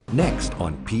Next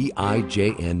on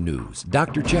PIJN News,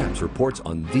 Dr. Chaps reports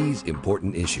on these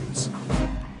important issues.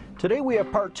 Today we have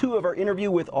part 2 of our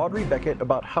interview with Audrey Beckett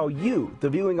about how you, the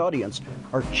viewing audience,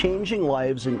 are changing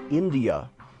lives in India.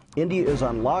 India is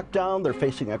on lockdown, they're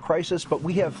facing a crisis, but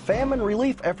we have famine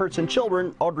relief efforts in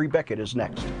children. Audrey Beckett is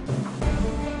next.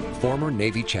 Former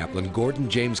Navy chaplain Gordon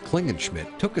James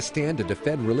Klingenschmitt took a stand to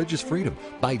defend religious freedom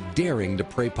by daring to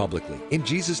pray publicly in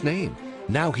Jesus' name.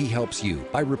 Now he helps you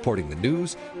by reporting the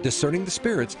news, discerning the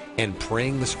spirits, and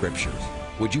praying the scriptures.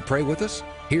 Would you pray with us?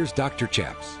 Here's Dr.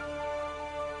 Chaps.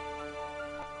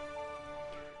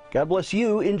 God bless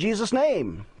you in Jesus'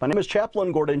 name. My name is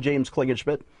Chaplain Gordon James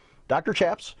Klingenschmitt, Dr.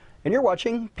 Chaps, and you're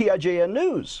watching PIJN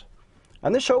News.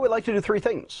 On this show, we like to do 3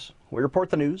 things. We report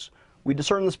the news, we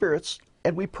discern the spirits,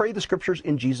 and we pray the scriptures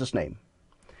in Jesus' name.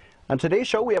 On today's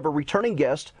show, we have a returning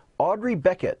guest. Audrey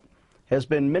Beckett has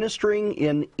been ministering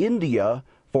in India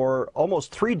for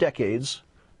almost 3 decades,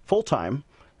 full-time,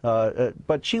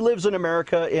 but she lives in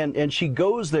America and she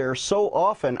goes there so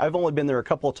often, I've only been there a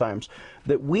couple of times,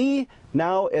 that we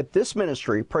now at this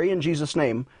ministry, Pray in Jesus'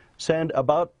 Name, send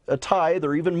about a tithe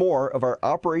or even more of our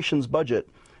operations budget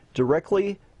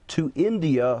directly to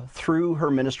India through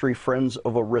her ministry,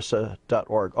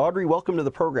 friendsoforissa.org. Audrey, welcome to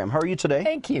the program. How are you today?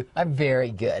 Thank you. I'm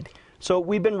very good. So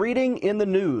we've been reading in the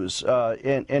news,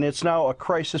 and it's now a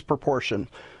crisis proportion.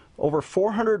 Over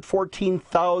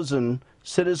 414,000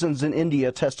 citizens in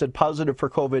India tested positive for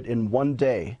COVID in one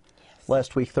day,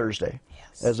 last week Thursday,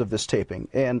 as of this taping.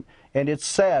 And it's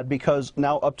sad because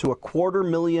now up to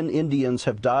 250,000 Indians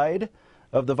have died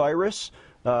of the virus.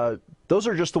 Those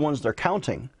are just the ones they're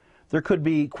counting. There could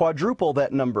be quadruple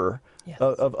that number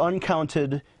of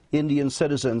uncounted Indian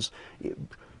citizens.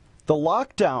 The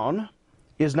lockdown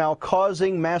is now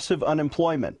causing massive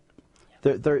unemployment.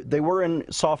 They were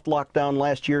in soft lockdown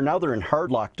last year. Now they're in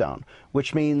hard lockdown,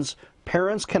 which means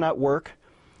parents cannot work.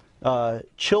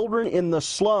 Children in the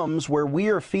slums where we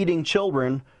are feeding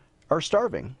children are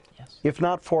starving, if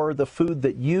not for the food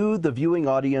that you, the viewing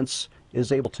audience,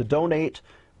 is able to donate,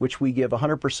 which we give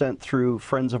 100% through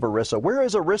Friends of Orissa. Where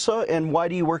is Orissa and why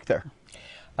do you work there?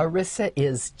 Orissa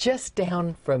is just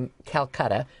down from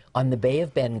Calcutta on the Bay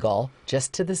of Bengal,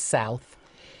 just to the south.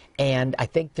 And I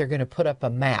think they're going to put up a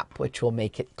map which will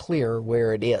make it clear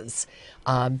where it is.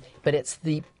 But it's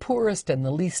the poorest and the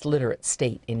least literate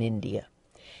state in India.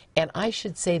 And I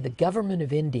should say the government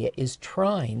of India is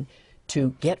trying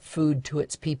to get food to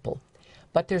its people.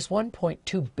 But there's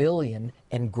 1.2 billion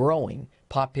and growing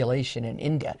population in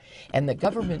India, and the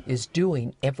government is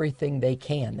doing everything they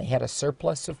can. They had a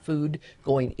surplus of food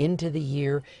going into the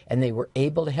year, and they were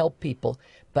able to help people,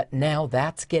 but now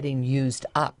that's getting used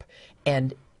up,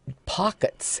 and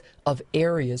pockets of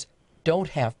areas don't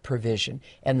have provision,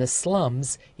 and the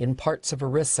slums in parts of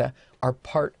Orissa are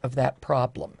part of that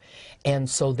problem. And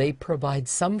so they provide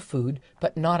some food,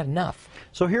 but not enough.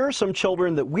 So here are some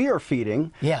children that we are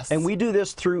feeding. Yes. And we do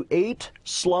this through 8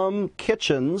 slum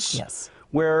kitchens. Yes.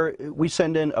 Where we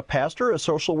send in a pastor, a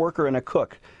social worker, and a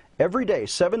cook every day,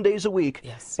 7 days a week.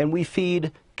 Yes. And we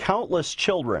feed countless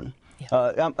children.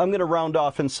 Yeah. I'm going to round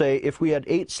off and say if we had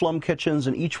 8 slum kitchens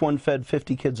and each one fed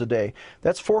 50 kids a day,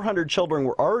 that's 400 children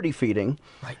we're already feeding.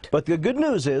 Right. But the good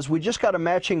news is we just got a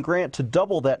matching grant to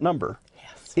double that number.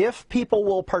 Yes. If people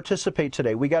will participate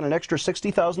today, we got an extra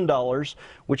 $60,000,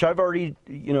 which I've already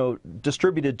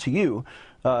distributed to you,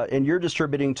 and you're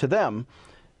distributing to them.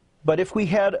 But if we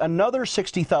had another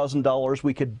 $60,000,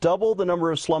 we could double the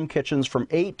number of slum kitchens from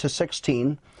 8 to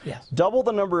 16, double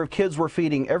the number of kids we're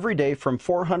feeding every day from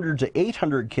 400 to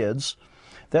 800 kids.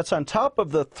 That's on top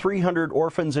of the 300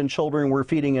 orphans and children we're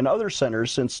feeding in other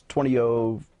centers since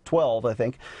 2012, I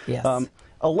think. Yes.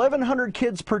 1,100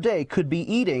 kids per day could be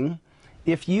eating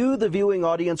if you, the viewing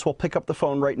audience, will pick up the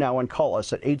phone right now and call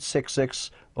us at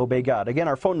 866-OBEY-GOD. Again,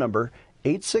 our phone number,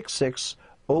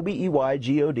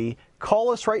 866-OBEY-GOD.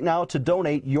 Call us right now to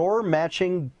donate your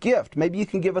matching gift. Maybe you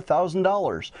can give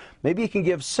 $1,000. Maybe you can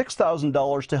give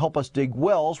 $6,000 to help us dig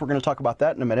wells. We're going to talk about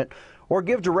that in a minute. Or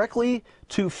give directly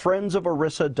to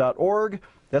friendsoforissa.org.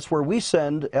 That's where we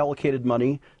send allocated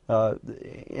money.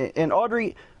 And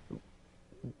Audrey,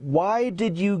 why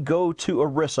did you go to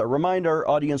Orissa? Remind our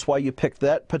audience why you picked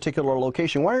that particular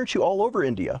location. Why aren't you all over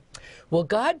India? Well,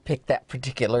 God picked that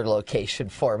particular location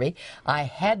for me. I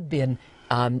had been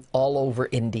all over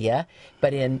India,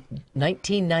 but in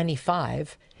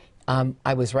 1995,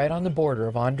 I was right on the border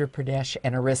of Andhra Pradesh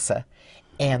and Orissa,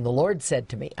 and the Lord said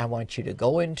to me, I want you to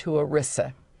go into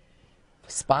Orissa,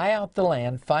 spy out the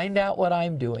land, find out what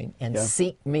I'm doing, and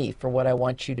seek me for what I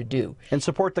want you to do. And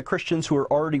support the Christians who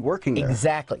are already working there.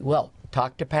 Exactly. Well,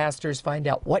 talk to pastors, find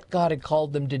out what God had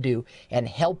called them to do, and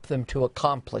help them to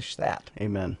accomplish that.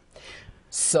 Amen.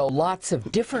 So lots of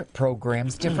different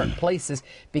programs, different places,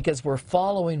 because we're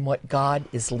following what God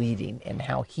is leading and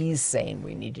how He's saying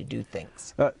we need to do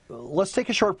things. Let's take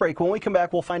a short break. When we come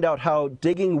back, we'll find out how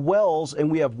digging wells,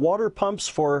 and we have water pumps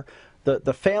for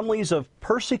the families of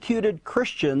persecuted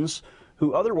Christians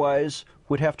who otherwise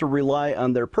would have to rely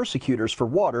on their persecutors for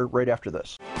water right after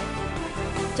this.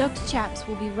 Dr. Chaps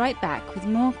will be right back with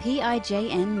more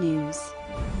PIJN news.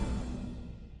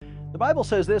 The Bible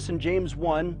says this in James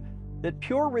 1, that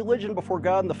pure religion before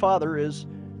God and the Father is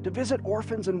to visit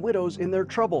orphans and widows in their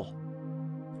trouble.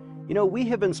 You know, we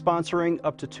have been sponsoring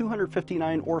up to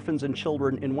 259 orphans and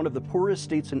children in one of the poorest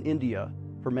states in India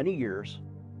for many years,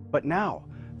 but now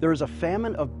there is a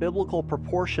famine of biblical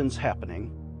proportions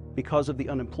happening because of the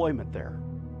unemployment there.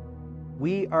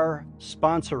 We are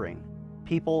sponsoring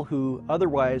people who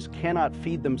otherwise cannot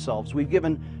feed themselves. We've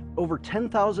given over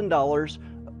 $10,000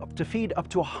 to feed up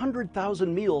to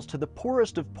 100,000 meals to the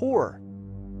poorest of poor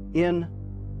in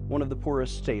one of the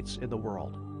poorest states in the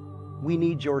world. We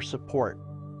need your support.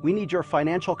 We need your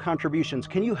financial contributions.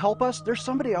 Can you help us? There's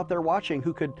somebody out there watching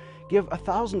who could give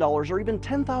 $1,000 or even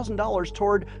 $10,000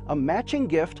 toward a matching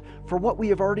gift for what we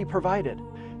have already provided.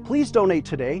 Please donate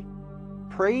today.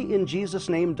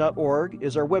 PrayInJesusName.org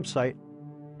is our website,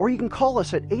 or you can call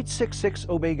us at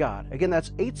 866-OBEY-GOD. Again, that's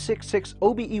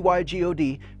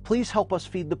 866-OBEYGOD. Please help us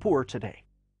feed the poor today.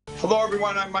 Hello,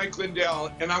 everyone. I'm Mike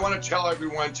Lindell, and I want to tell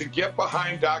everyone to get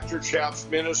behind Dr. Chaps'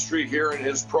 ministry here in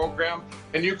his program,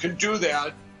 and you can do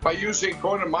that by going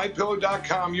to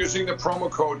MyPillow.com, using the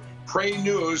promo code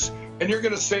PRAYNEWS, and you're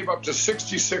going to save up to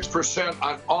 66%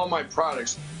 on all my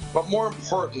products. But more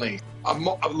importantly, a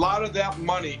lot of that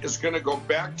money is going to go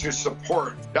back to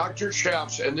support Dr.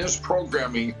 Chaps and this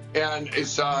programming. And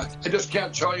it's I just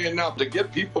can't tell you enough. To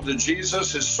get people to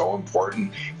Jesus is so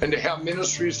important, and to have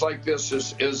ministries like this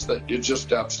is it's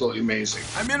just absolutely amazing.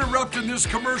 I'm interrupting this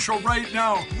commercial right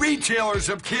now. Retailers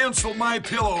have canceled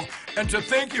MyPillow, and to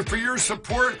thank you for your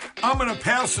support, I'm going to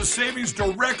pass the savings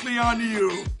directly on to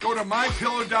you. Go to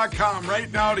MyPillow.com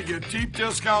right now to get deep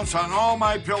discounts on all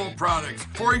MyPillow products.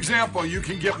 For example, you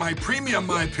can get my premium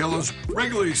MyPillows,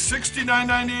 regularly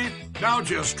 $69.98, now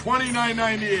just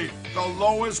 $29.98, the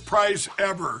lowest price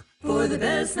ever. For the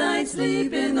best night's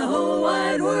sleep in the whole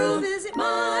wide world, visit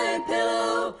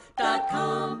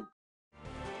MyPillow.com.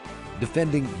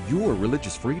 Defending your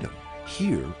religious freedom,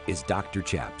 here is Dr.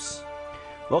 Chaps.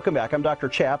 Welcome back. I'm Dr.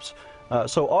 Chaps.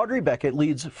 So Audrey Beckett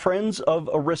leads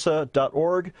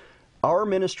friendsofarissa.org. Our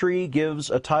ministry gives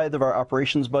a tithe of our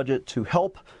operations budget to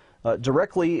help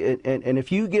directly, and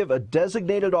if you give a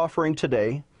designated offering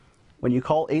today, when you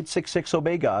call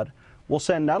 866-OBEY-GOD, we'll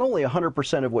send not only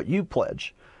 100% of what you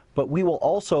pledge, but we will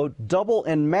also double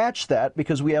and match that,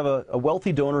 because we have a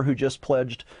wealthy donor who just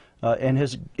pledged and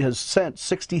has sent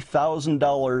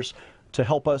 $60,000 to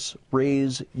help us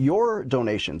raise your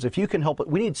donations. If you can help it,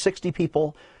 we need 60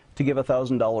 people to give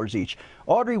 $1,000 each.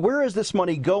 Audrey, where is this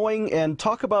money going? And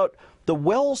talk about the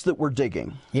wells that we're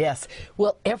digging. Yes.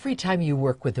 Well, every time you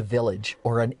work with a village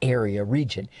or an area,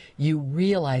 region, you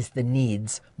realize the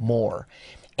needs more.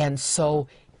 And so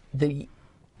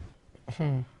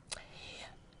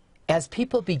as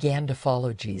people began to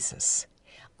follow Jesus,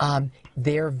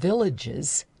 their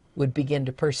villages would begin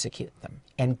to persecute them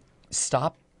and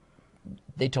stop.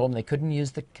 They told them they couldn't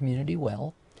use the community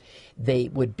well. They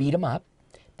would beat them up.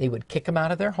 They would kick them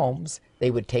out of their homes. They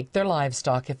would take their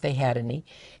livestock if they had any,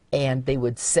 and they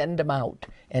would send them out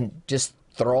and just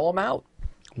throw them out.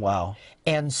 Wow.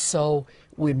 And so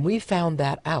when we found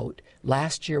that out,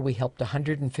 last year we helped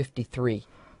 153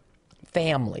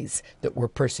 families that were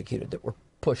persecuted, that were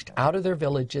pushed out of their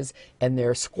villages, and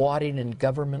they're squatting in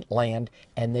government land,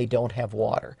 and they don't have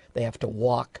water. They have to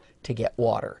walk to get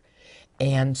water.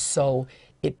 And so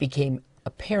it became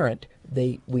apparent.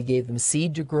 We gave them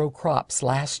seed to grow crops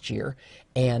last year,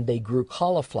 and they grew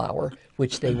cauliflower,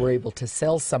 which they were able to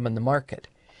sell some in the market.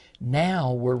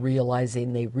 Now we're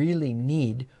realizing they really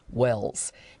need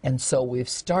wells. And so we've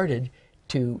started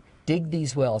to dig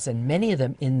these wells, and many of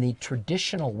them in the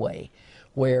traditional way,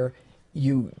 where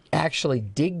you actually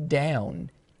dig down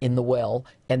in the well,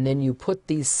 and then you put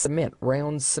these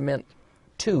round cement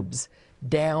tubes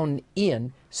down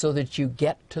in so that you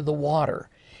get to the water.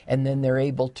 And then they're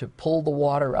able to pull the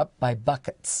water up by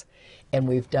buckets. And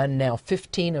we've done now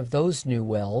 15 of those new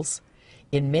wells.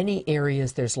 In many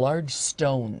areas, there's large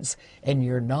stones, and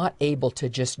you're not able to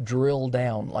just drill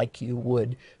down like you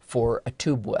would for a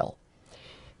tube well.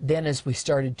 Then as we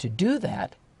started to do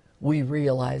that, we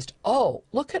realized, oh,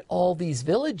 look at all these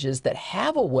villages that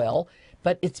have a well,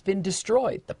 but it's been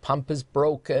destroyed. The pump is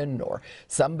broken, or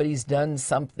somebody's done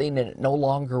something and it no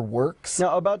longer works.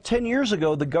 Now, about 10 years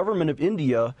ago, the government of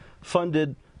India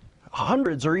funded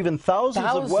hundreds or even thousands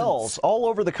of wells all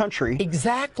over the country.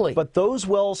 Exactly. But those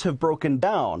wells have broken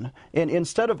down, and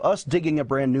instead of us digging a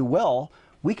brand new well,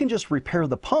 we can just repair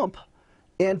the pump,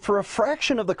 and for a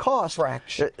fraction of the cost,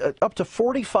 up to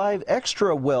 45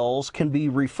 extra wells can be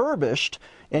refurbished,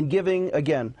 and giving,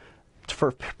 again,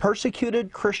 for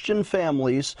persecuted Christian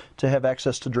families to have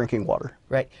access to drinking water.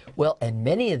 Right. Well, and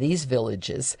many of these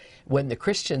villages, when the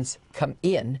Christians come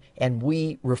in and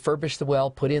we refurbish the well,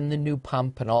 put in the new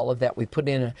pump and all of that, we put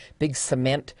in a big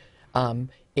cement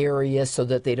area so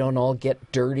that they don't all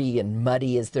get dirty and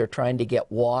muddy as they're trying to get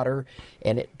water,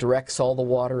 and it directs all the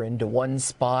water into one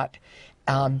spot.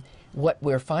 What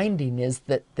we're finding is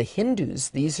that the Hindus,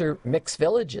 these are mixed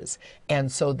villages,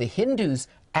 and so the Hindus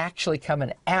actually come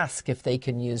and ask if they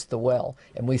can use the well,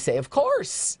 and we say, of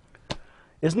course.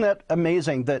 Isn't that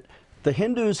amazing that the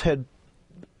Hindus had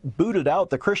booted out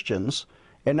the Christians,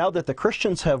 and now that the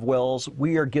Christians have wells,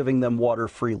 we are giving them water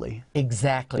freely?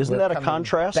 Exactly. Isn't that a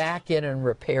contrast? Back in and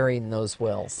repairing those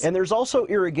wells. And there's also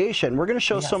irrigation. We're going to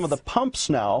show some of the pumps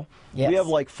now. We have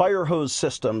like fire hose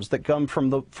systems that come from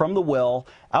the well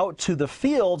out to the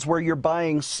fields where you're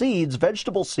buying seeds,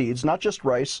 vegetable seeds, not just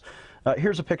rice.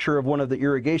 Here's a picture of one of the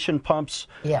irrigation pumps.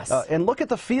 Yes. And look at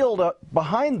the field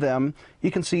behind them.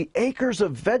 You can see acres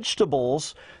of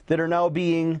vegetables that are now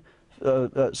being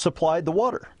supplied the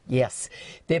water. Yes.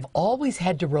 They've always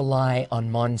had to rely on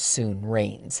monsoon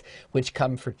rains, which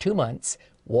come for 2 months,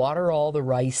 water all the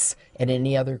rice and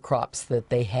any other crops that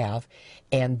they have,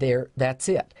 and that's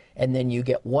it. And then you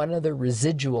get one other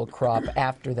residual crop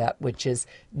after that, which is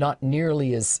not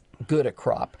nearly as good a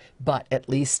crop, but at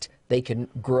least they can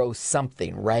grow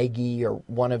something, ragi or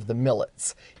one of the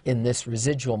millets, in this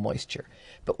residual moisture.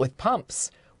 But with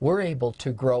pumps, we're able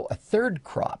to grow a third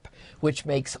crop, which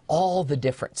makes all the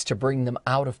difference to bring them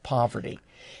out of poverty.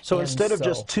 So instead of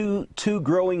just two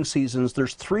growing seasons,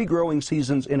 there's 3 growing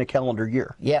seasons in a calendar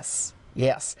year. Yes,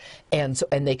 yes. And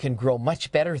they can grow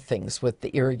much better things with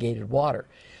the irrigated water.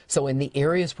 So in the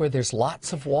areas where there's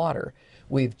lots of water,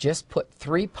 we've just put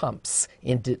 3 pumps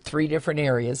into 3 different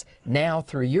areas. Now,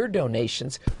 through your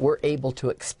donations, we're able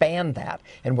to expand that,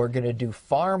 and we're going to do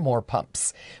far more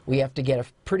pumps. We have to get a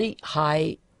pretty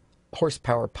high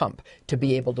horsepower pump to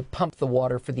be able to pump the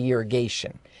water for the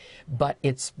irrigation. But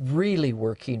it's really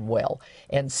working well.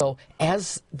 And so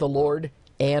as the Lord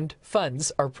and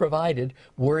funds are provided,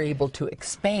 we're able to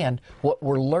expand what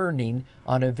we're learning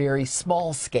on a very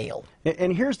small scale.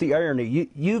 And here's the irony.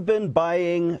 You've been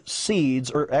buying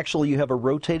seeds, or actually you have a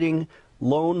rotating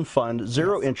loan fund,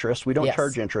 zero interest. We don't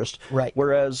charge interest. Right.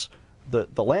 Whereas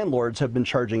the landlords have been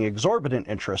charging exorbitant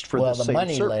interest for the same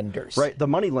money lenders. Right, the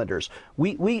money lenders.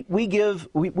 We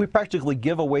practically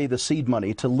give away the seed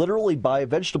money to literally buy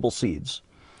vegetable seeds.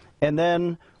 And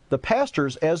then the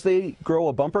pastors, as they grow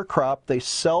a bumper crop, they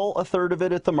sell a third of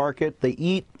it at the market, they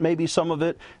eat maybe some of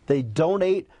it, they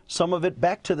donate some of it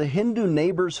back to the Hindu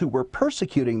neighbors who were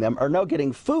persecuting them, are now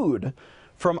getting food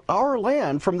from our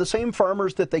land, from the same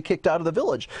farmers that they kicked out of the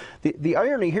village. The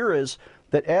irony here is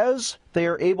that as they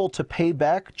are able to pay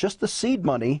back just the seed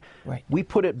money, we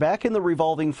put it back in the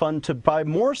revolving fund to buy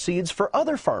more seeds for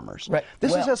other farmers. Right.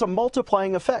 This has a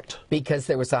multiplying effect. Because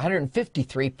there was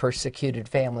 153 persecuted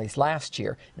families last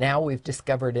year. Now we've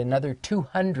discovered another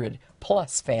 200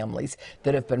 plus families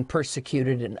that have been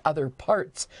persecuted in other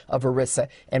parts of Orissa,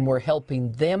 and we're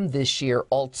helping them this year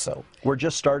also. We're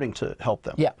just starting to help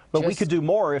them. Yeah. But we could do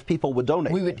more if people would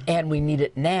donate. And we need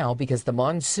it now because the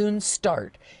monsoons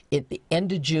start at the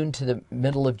end of June to the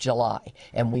middle of July,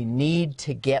 and we need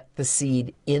to get the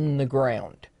seed in the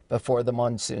ground before the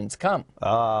monsoons come.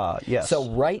 Yes. So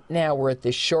right now we're at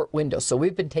this short window. So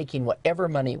we've been taking whatever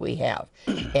money we have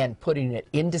and putting it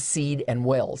into seed and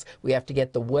wells. We have to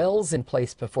get the wells in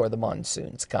place before the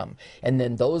monsoons come. And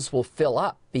then those will fill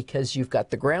up because you've got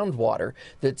the groundwater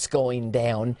that's going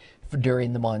down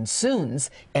during the monsoons,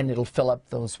 and it'll fill up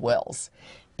those wells.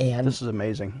 And this is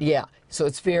amazing. Yeah, so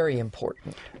it's very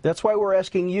important. That's why we're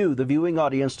asking you, the viewing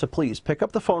audience, to please pick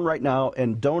up the phone right now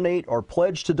and donate or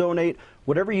pledge to donate,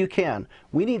 whatever you can.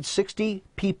 We need 60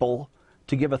 people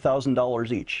to give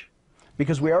 $1,000 each,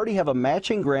 because we already have a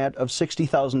matching grant of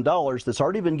 $60,000 that's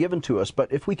already been given to us.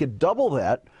 But if we could double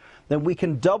that, then we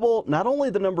can double not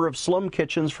only the number of slum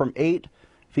kitchens from 8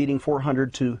 feeding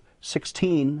 400 to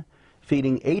 16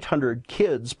 feeding 800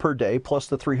 kids per day, plus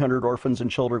the 300 orphans and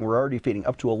children we're already feeding,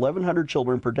 up to 1,100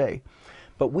 children per day.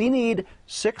 But we need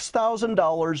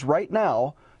 $6,000 right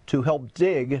now to help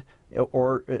dig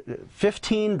or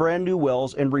 15 brand new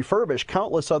wells and refurbish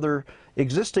countless other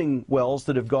existing wells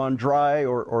that have gone dry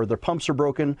or their pumps are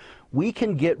broken. We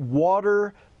can get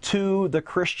water to the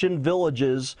Christian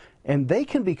villages, and they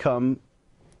can become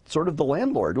sort of the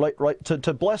landlord,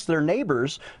 to bless their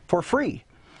neighbors for free.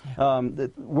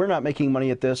 We're not making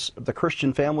money at this. The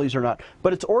Christian families are not.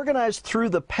 But it's organized through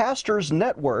the Pastors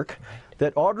Network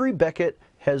that Audrey Beckett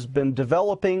has been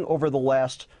developing over the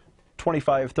last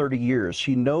 25, 30 years.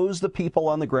 She knows the people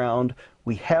on the ground.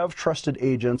 We have trusted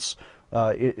agents.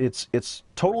 It's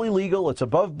totally legal. It's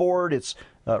above board. It's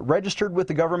registered with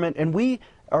the government. And we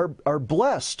are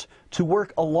blessed to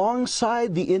work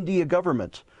alongside the India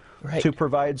government to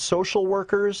provide social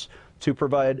workers, to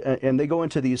provide, and they go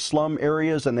into these slum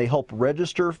areas and they help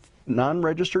register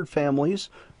non-registered families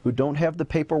who don't have the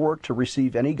paperwork to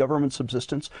receive any government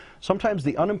subsistence. Sometimes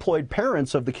the unemployed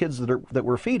parents of the kids that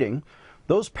we're feeding,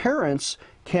 those parents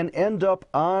can end up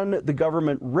on the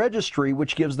government registry,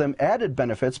 which gives them added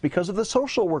benefits because of the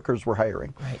social workers we're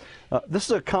hiring. This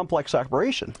is a complex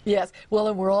operation. Yes. Well,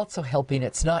 and we're also helping.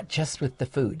 It's not just with the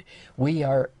food. We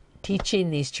are teaching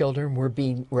these children.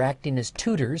 We're acting as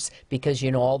tutors because,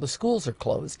 you know, all the schools are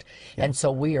closed. And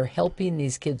so we are helping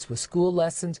these kids with school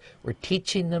lessons. We're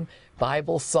teaching them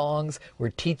Bible songs. We're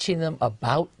teaching them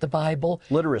about the Bible.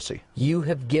 Literacy. You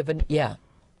have given,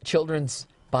 children's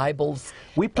Bibles.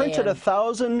 We printed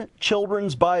 1,000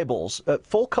 children's Bibles,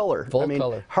 full color.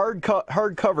 Color.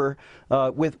 Hard cover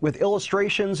with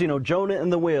illustrations, you know, Jonah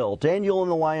and the whale, Daniel and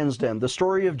the lion's den, the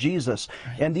story of Jesus.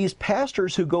 And these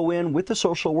pastors who go in with the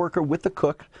social worker, with the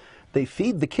cook, they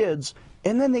feed the kids,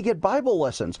 and then they get Bible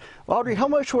lessons. Audrey, how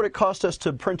much would it cost us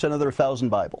to print another 1,000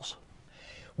 Bibles?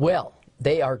 Well,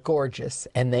 they are gorgeous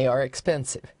and they are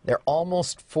expensive. They're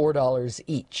almost $4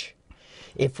 each.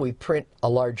 If we print a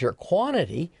larger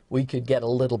quantity, we could get a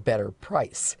little better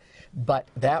price. But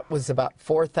that was about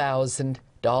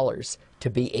 $4,000 to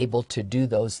be able to do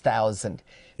those 1,000.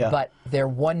 But they're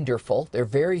wonderful. They're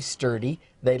very sturdy.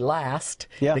 They last.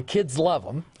 The kids love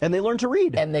them. And they learn to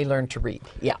read. And they learn to read.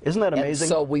 Isn't that amazing? And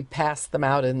so we pass them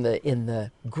out in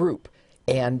the group,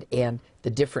 and the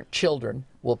different children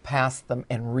will pass them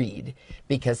and read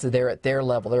because they're at their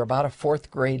level. They're about a 4th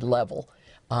grade level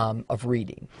of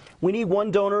reading. We need one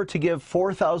donor to give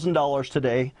 $4,000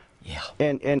 today.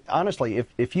 And honestly,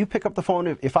 if you pick up the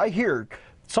phone, if I hear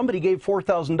somebody gave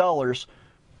 $4,000,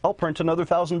 I'll print another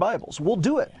 1,000 Bibles. We'll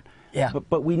do it.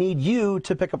 But we need you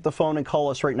to pick up the phone and call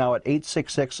us right now at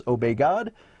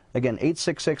 866-OBEY-GOD. Again,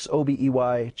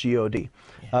 866-OBEY-GOD.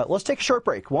 Let's take a short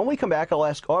break. When we come back, I'll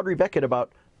ask Audrey Beckett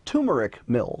about turmeric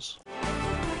mills.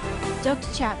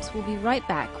 Dr. Chaps will be right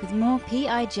back with more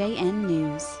PIJN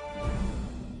news.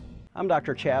 I'm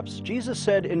Dr. Chaps. Jesus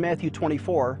said in Matthew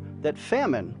 24 that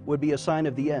famine would be a sign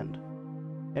of the end.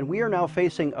 And we are now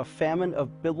facing a famine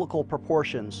of biblical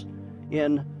proportions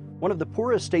in one of the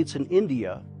poorest states in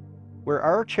India, where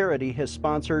our charity has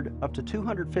sponsored up to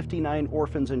 259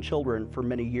 orphans and children for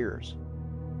many years.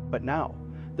 But now,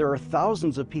 there are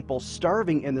thousands of people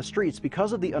starving in the streets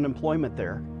because of the unemployment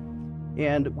there.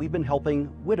 And we've been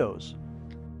helping widows,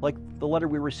 like the letter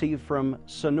we received from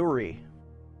Sanuri,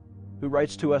 who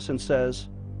writes to us and says,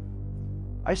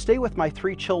 I stay with my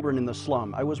 3 children in the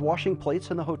slum. I was washing plates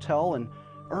in the hotel and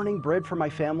earning bread for my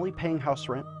family, paying house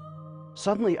rent.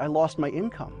 Suddenly, I lost my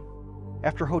income.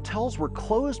 After hotels were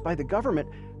closed by the government,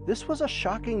 this was a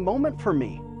shocking moment for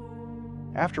me.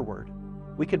 Afterward,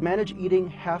 we could manage eating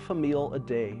half a meal a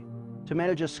day to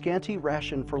manage a scanty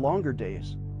ration for longer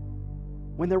days.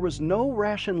 When there was no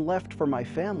ration left for my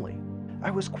family,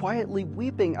 I was quietly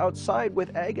weeping outside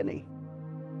with agony.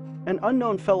 An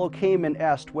unknown fellow came and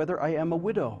asked whether I am a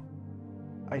widow.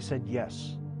 I said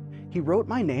yes. He wrote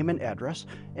my name and address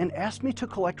and asked me to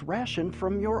collect ration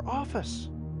from your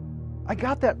office. I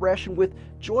got that ration with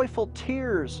joyful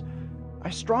tears.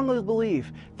 I strongly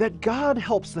believe that God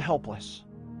helps the helpless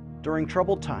during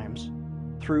troubled times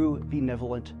through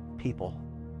benevolent people.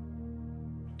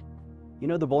 You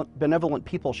know, the benevolent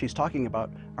people she's talking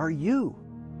about are you.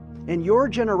 And your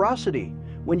generosity,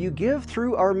 when you give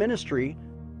through our ministry,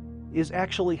 is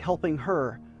actually helping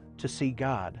her to see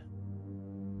God.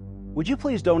 Would you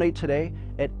please donate today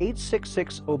at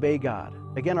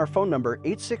 866-OBEY-GOD? Again, our phone number,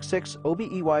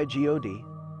 866-OBEY-GOD,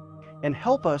 and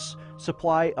help us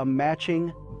supply a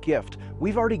matching gift.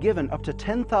 We've already given up to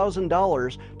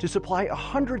 $10,000 to supply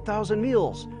 100,000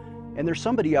 meals, and there's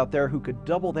somebody out there who could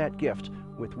double that gift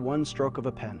with one stroke of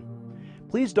a pen.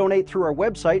 Please donate through our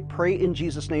website,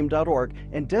 prayinjesusname.org,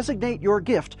 and designate your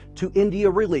gift to India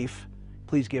Relief.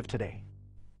 Please give today.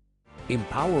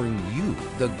 Empowering you,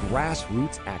 the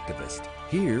grassroots activist.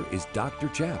 Here is Dr.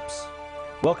 Chaps.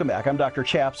 Welcome back. I'm Dr.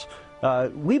 Chaps.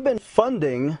 We've been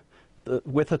funding,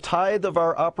 with a tithe of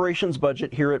our operations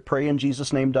budget here at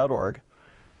PrayInJesusName.org,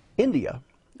 India,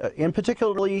 and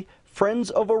particularly Friends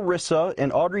of Orissa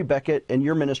and Audrey Beckett and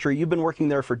your ministry. You've been working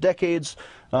there for decades.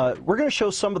 We're going to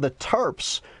show some of the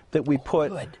tarps that we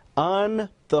put on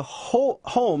the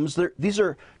homes. These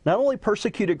are not only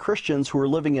persecuted Christians who are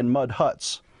living in mud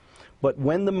huts, but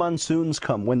when the monsoons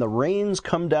come, when the rains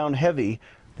come down heavy,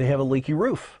 they have a leaky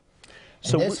roof.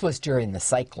 So this was during the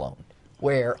cyclone,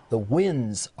 where the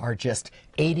winds are just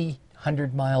 80,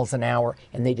 100 miles an hour,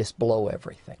 and they just blow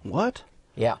everything. What?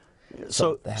 Yeah.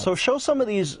 So show some of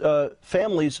these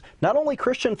families, not only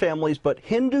Christian families, but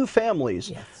Hindu families,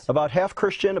 Yes. about half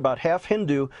Christian, about half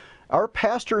Hindu. Our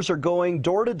pastors are going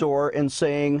door to door and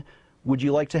saying, would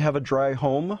you like to have a dry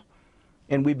home?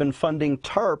 And we've been funding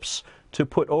tarps to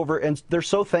put over, and they're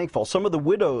so thankful. Some of the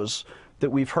widows that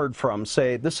we've heard from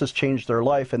say this has changed their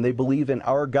life, and they believe in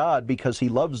our God because he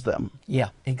loves them. Yeah,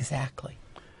 exactly.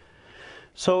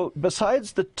 So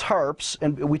besides the tarps,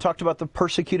 and we talked about the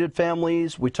persecuted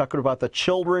families, we talked about the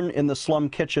children in the slum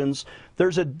kitchens,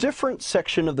 there's a different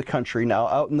section of the country now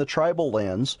out in the tribal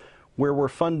lands where we're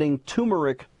funding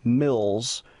turmeric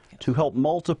mills to help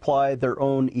multiply their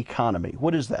own economy.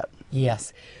 What is that?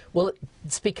 Yes. Well,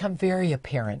 it's become very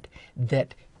apparent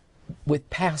that with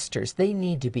pastors, they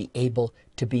need to be able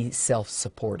to be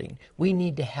self-supporting. We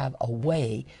need to have a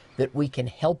way that we can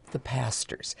help the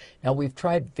pastors. Now, we've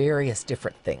tried various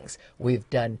different things. We've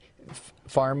done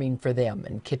farming for them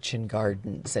and kitchen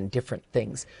gardens and different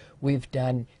things. We've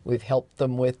helped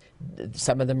them with,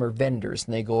 some of them are vendors,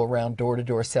 and they go around door to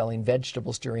door selling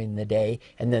vegetables during the day,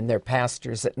 and then they're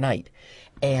pastors at night.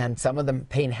 And some of them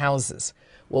paint houses.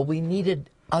 Well, we needed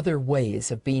other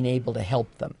ways of being able to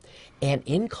help them. And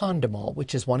in Condomal,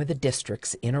 which is one of the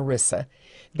districts in Orissa,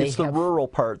 it's the rural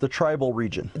part, the tribal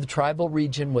region. The tribal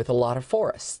region with a lot of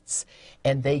forests.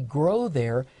 And they grow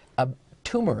there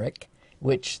turmeric,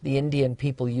 which the Indian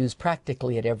people use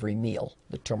practically at every meal,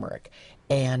 the turmeric.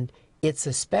 And it's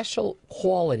a special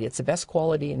quality. It's the best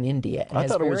quality in India. I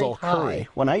thought it was all curry.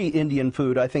 When I eat Indian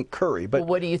food, I think curry. But well,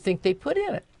 what do you think they put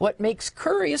in it? What makes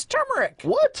curry is turmeric.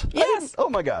 What? Yes. Oh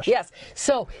my gosh. Yes.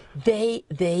 So they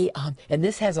and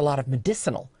this has a lot of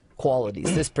medicinal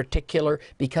qualities, this particular,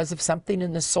 because of something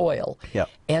in the soil. Yep.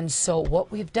 And so what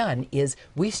we've done is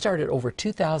we started over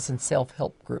 2,000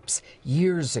 self-help groups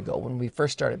years ago when we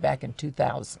first started back in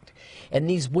 2000. And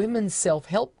these women's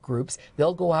self-help groups,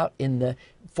 they'll go out in the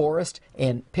forest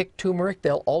and pick turmeric.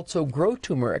 They'll also grow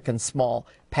turmeric in small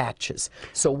patches.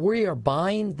 So we are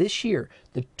buying this year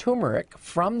the turmeric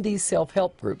from these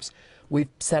self-help groups. We've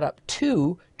set up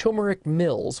 2 turmeric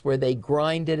mills where they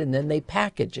grind it and then they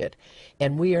package it.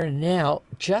 And we are now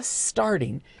just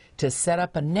starting to set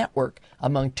up a network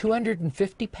among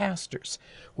 250 pastors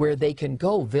where they can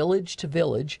go village to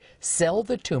village, sell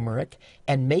the turmeric,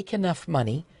 and make enough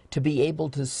money to be able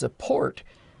to support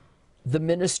the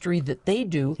ministry that they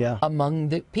do among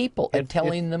the people and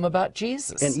telling them about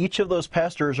Jesus. And each of those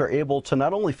pastors are able to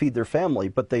not only feed their family,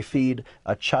 but they feed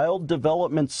a child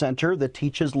development center that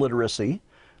teaches literacy.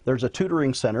 There's a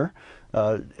tutoring center,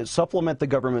 supplement the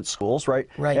government schools, right?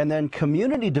 Right. And then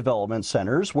community development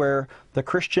centers where the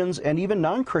Christians and even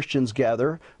non-Christians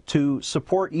gather to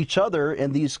support each other.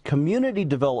 In these community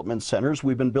development centers,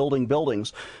 we've been building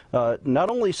buildings,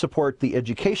 not only support the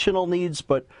educational needs,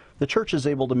 but the church is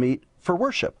able to meet for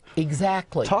worship.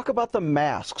 Exactly. Talk about the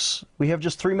masks. We have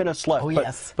just 3 minutes left. Oh,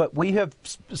 yes. But we have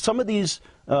some of these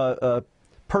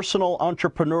personal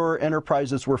entrepreneur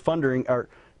enterprises we're funding are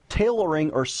tailoring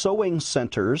or sewing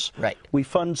centers. Right. We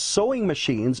fund sewing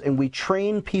machines and we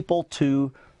train people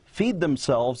to feed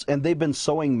themselves, and they've been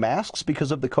sewing masks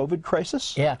because of the COVID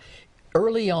crisis? Yeah.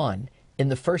 Early on, in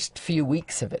the first few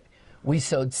weeks of it, we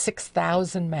sewed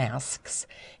 6,000 masks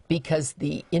because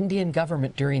the Indian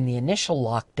government during the initial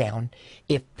lockdown,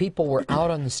 if people were out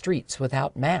on the streets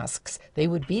without masks, they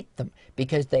would beat them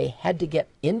because they had to get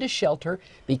into shelter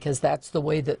because that's the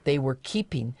way that they were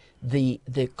keeping the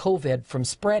COVID from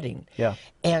spreading. Yeah.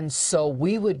 And so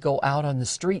we would go out on the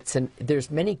streets, and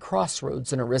there's many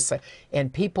crossroads in Orissa,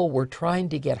 and people were trying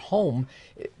to get home,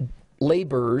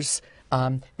 laborers.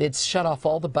 They'd shut off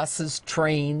all the buses,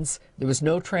 trains. There was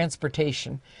no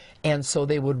transportation. And so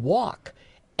they would walk.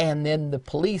 And then the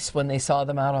police, when they saw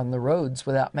them out on the roads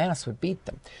without masks, would beat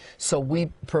them. So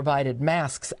we provided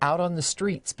masks out on the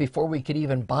streets before we could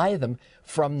even buy them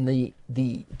from the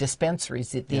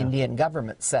dispensaries that the Indian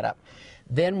government set up.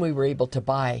 Then we were able to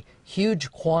buy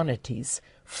huge quantities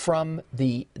from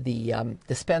the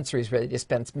dispensaries where they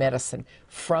dispense medicine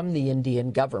from the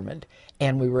Indian government,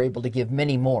 and we were able to give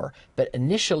many more. But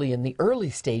initially, in the early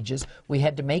stages, we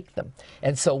had to make them.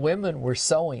 And so women were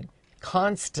sewing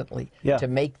constantly to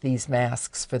make these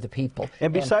masks for the people,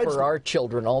 and for our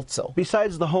children also.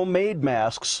 Besides the homemade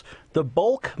masks, the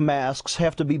bulk masks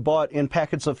have to be bought in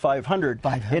packets of 500.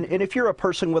 And if you're a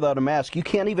person without a mask, you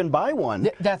can't even buy one.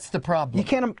 That's the problem.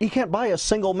 You can't buy a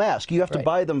single mask. You have to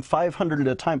buy them 500 at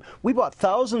a time. We bought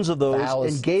thousands of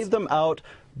those and gave them out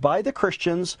by the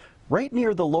Christians right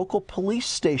near the local police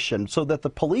station, so that the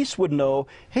police would know,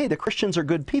 hey, the Christians are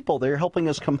good people. They're helping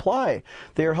us comply.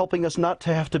 They are helping us not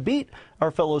to have to beat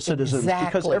our fellow citizens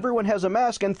because everyone has a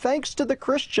mask. And thanks to the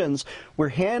Christians, we're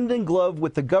hand in glove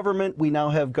with the government. We now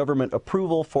have government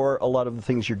approval for a lot of the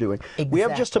things you're doing. We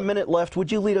have just a minute left.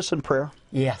 Would you lead us in prayer?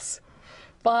 Yes.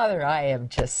 Father, I am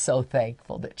just so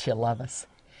thankful that you love us,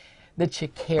 that you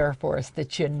care for us,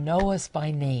 that you know us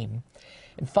by name.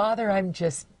 And Father, I'm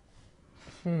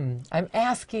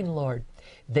asking, Lord,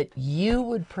 that you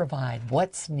would provide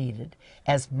what's needed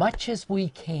as much as we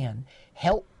can,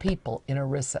 help people in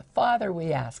ERISA. Father,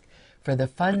 we ask for the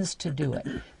funds to do it,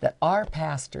 that our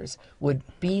pastors would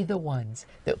be the ones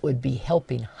that would be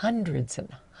helping hundreds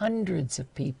and hundreds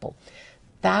of people,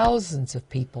 thousands of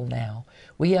people now.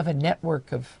 We have a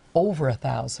network of over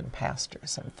 1,000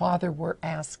 pastors. And Father, we're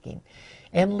asking,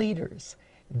 and leaders,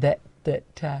 that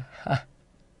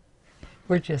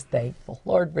we're just thankful.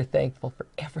 Lord, we're thankful for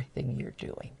everything you're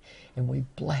doing. And we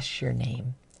bless your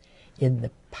name in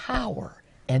the power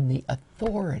and the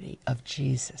authority of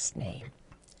Jesus' name.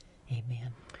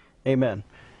 Amen. Amen.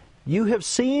 You have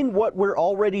seen what we're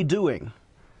already doing.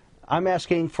 I'm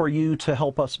asking for you to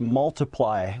help us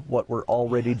multiply what we're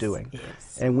already doing.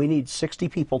 Yes. And we need 60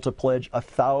 people to pledge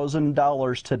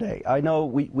 $1,000 today. I know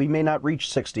we may not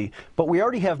reach 60, but we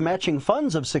already have matching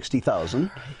funds of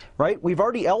 $60,000, right? We've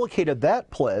already allocated that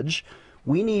pledge.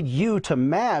 We need you to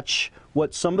match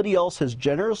what somebody else has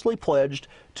generously pledged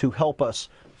to help us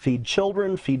feed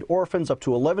children, feed orphans, up to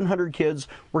 1,100 kids.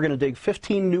 We're going to dig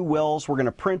 15 new wells. We're going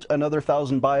to print another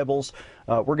 1,000 Bibles.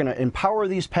 We're going to empower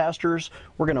these pastors.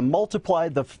 We're going to multiply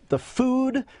the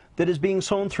food that is being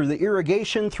sown through the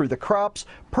irrigation, through the crops.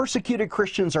 Persecuted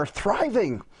Christians are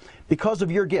thriving because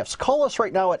of your gifts. Call us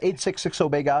right now at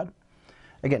 866-OBEY-GOD.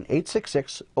 Again,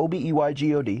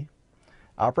 866-OBEYGOD.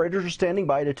 Operators are standing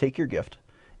by to take your gift.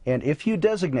 And if you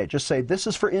designate, just say, this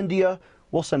is for India,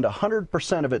 we'll send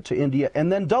 100% of it to India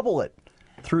and then double it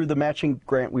through the matching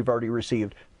grant we've already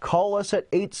received. Call us at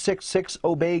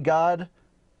 866-OBEY-GOD.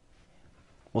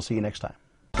 We'll see you next time.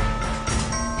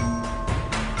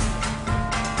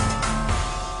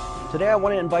 Today I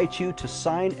want to invite you to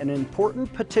sign an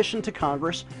important petition to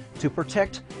Congress to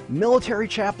protect military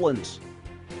chaplains,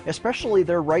 especially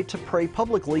their right to pray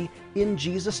publicly in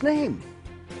Jesus' name.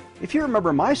 If you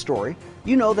remember my story,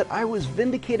 you know that I was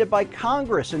vindicated by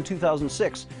Congress in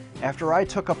 2006 after I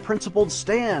took a principled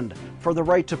stand for the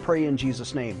right to pray in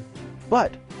Jesus' name.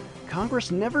 But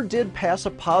Congress never did pass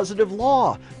a positive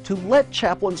law to let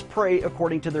chaplains pray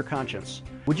according to their conscience.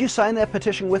 Would you sign that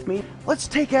petition with me? Let's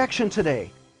take action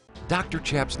today. Dr.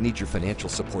 Chaps needs your financial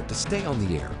support to stay on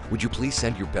the air. Would you please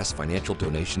send your best financial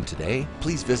donation today?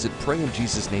 Please visit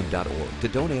PrayInJesusName.org to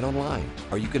donate online,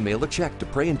 or you can mail a check to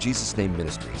Pray in Jesus' Name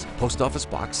Ministries, Post Office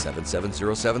Box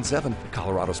 77077,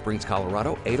 Colorado Springs,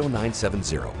 Colorado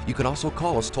 80970. You can also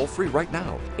call us toll-free right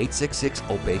now,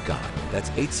 866-OBEY-GOD. That's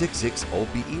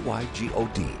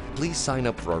 866-OBEYGOD. Please sign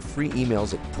up for our free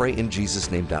emails at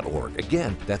PrayInJesusName.org.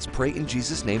 Again, that's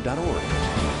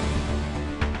PrayInJesusName.org.